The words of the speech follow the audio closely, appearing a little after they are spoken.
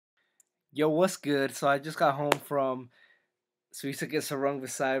Yo, what's good? So I just got home from Srisaket Sor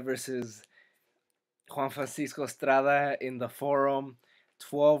Rungvisai versus Juan Francisco Estrada in the forum.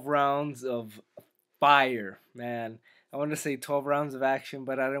 12 rounds of fire, man. I want to say 12 rounds of action,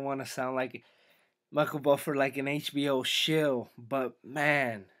 but I didn't want to sound like Michael Buffer like an HBO shill. But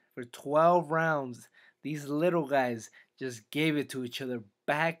man, for 12 rounds, these little guys just gave it to each other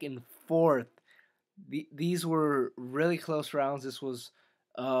back and forth. These were really close rounds. This was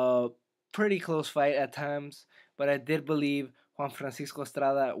a pretty close fight at times, but I did believe Juan Francisco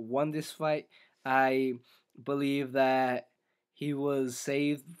Estrada won this fight. I believe that he was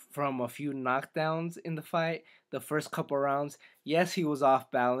saved from a few knockdowns in the fight. The first couple rounds, yes, he was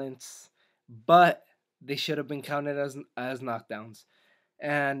off balance, but they should have been counted as knockdowns.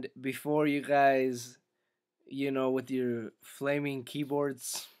 And before you guys, with your flaming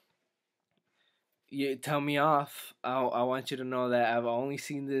keyboards you tell me off. I want you to know that I've only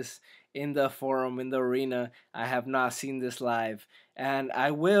seen this in the forum, in the arena. I have not seen this live. And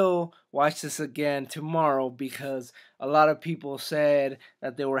I will watch this again tomorrow because a lot of people said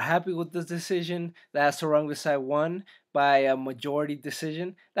that they were happy with the decision that Sarungasai won by a majority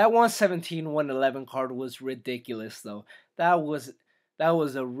decision. That 117-111 card was ridiculous though. That was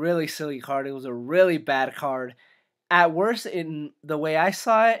a really silly card. It was a really bad card. At worst, in the way I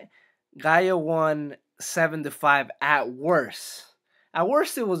saw it, Gaia won 7-5 at worst. At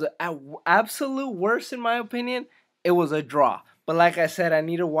worst, it was at absolute worst in my opinion. It was a draw. But like I said, I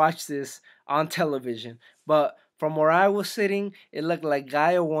need to watch this on television. But from where I was sitting, it looked like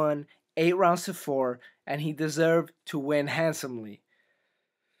Gaia won 8 rounds to 4, and he deserved to win handsomely.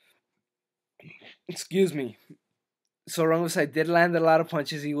 Excuse me. So Rungvisai did land a lot of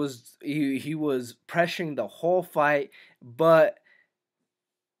punches. He was pressuring the whole fight, but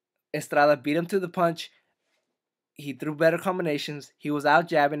Estrada beat him to the punch. He threw better combinations. He was out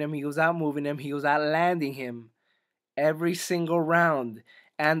jabbing him. He was out moving him. He was out landing him every single round.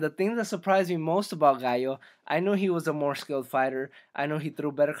 And the thing that surprised me most about Gallo, I knew he was a more skilled fighter. I know he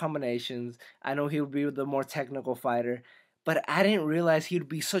threw better combinations. I know he would be the more technical fighter. But I didn't realize he'd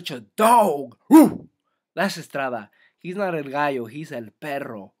be such a dog. Woo! That's Estrada. He's not El Gallo. He's El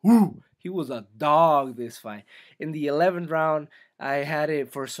Perro. Woo! He was a dog this fight. In the 11th round, I had it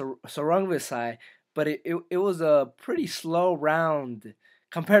for Sorongvisai, but it was a pretty slow round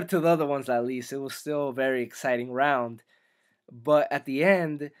compared to the other ones. At least it was still a very exciting round. But at the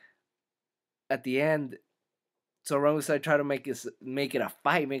end, Sorongvisai tried to make it a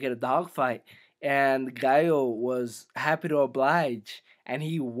fight, make it a dog fight, and Gallo was happy to oblige, and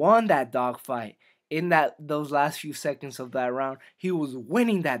he won that dog fight. In those last few seconds of that round, he was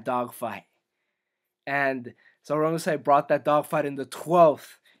winning that dog fight. And so Rungvisai brought that dogfight in the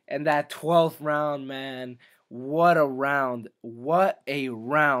 12th. And that 12th round, man, what a round. What a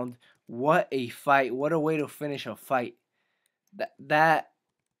round. What a fight. What a way to finish a fight. That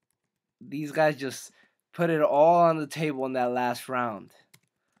these guys just put it all on the table in that last round.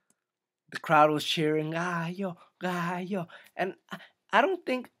 The crowd was cheering, Gallo, Gallo. And I don't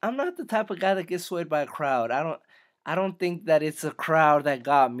think I'm not the type of guy that gets swayed by a crowd. I don't think that it's a crowd that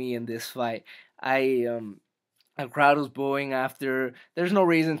got me in this fight. I A crowd was booing after. There's no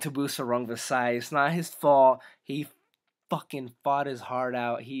reason to boo Sarong Vasai. It's not his fault. He fucking fought his heart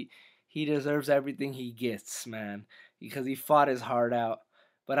out. He deserves everything he gets, man, because he fought his heart out.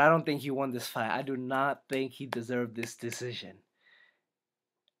 But I don't think he won this fight. I do not think he deserved this decision.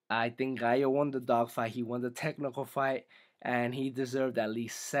 I think Gallo won the dogfight. He won the technical fight, and he deserved at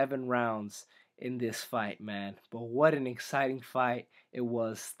least 7 rounds in this fight, man. But what an exciting fight it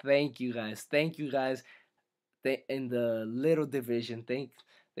was. Thank you guys. Thank you guys in the little division.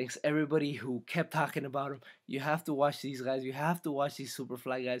 Thanks everybody who kept talking about him. You have to watch these guys. You have to watch these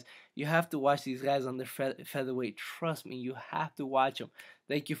Superfly guys. You have to watch these guys on the featherweight. Trust me, you have to watch them.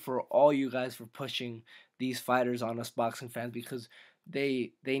 Thank you for all you guys for pushing these fighters on us boxing fans because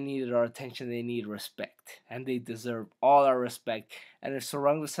they needed our attention. They need respect, and they deserve all our respect. And if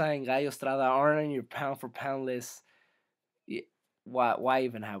Sarang Vasai and Gallo Estrada aren't on your pound for pound list, why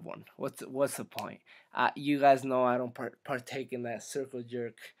even have one? What's the point? You guys know I don't partake in that circle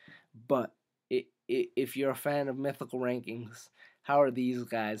jerk, but if you're a fan of mythical rankings, how are these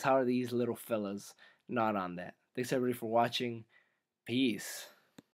guys? How are these little fellas not on that? Thanks everybody for watching. Peace.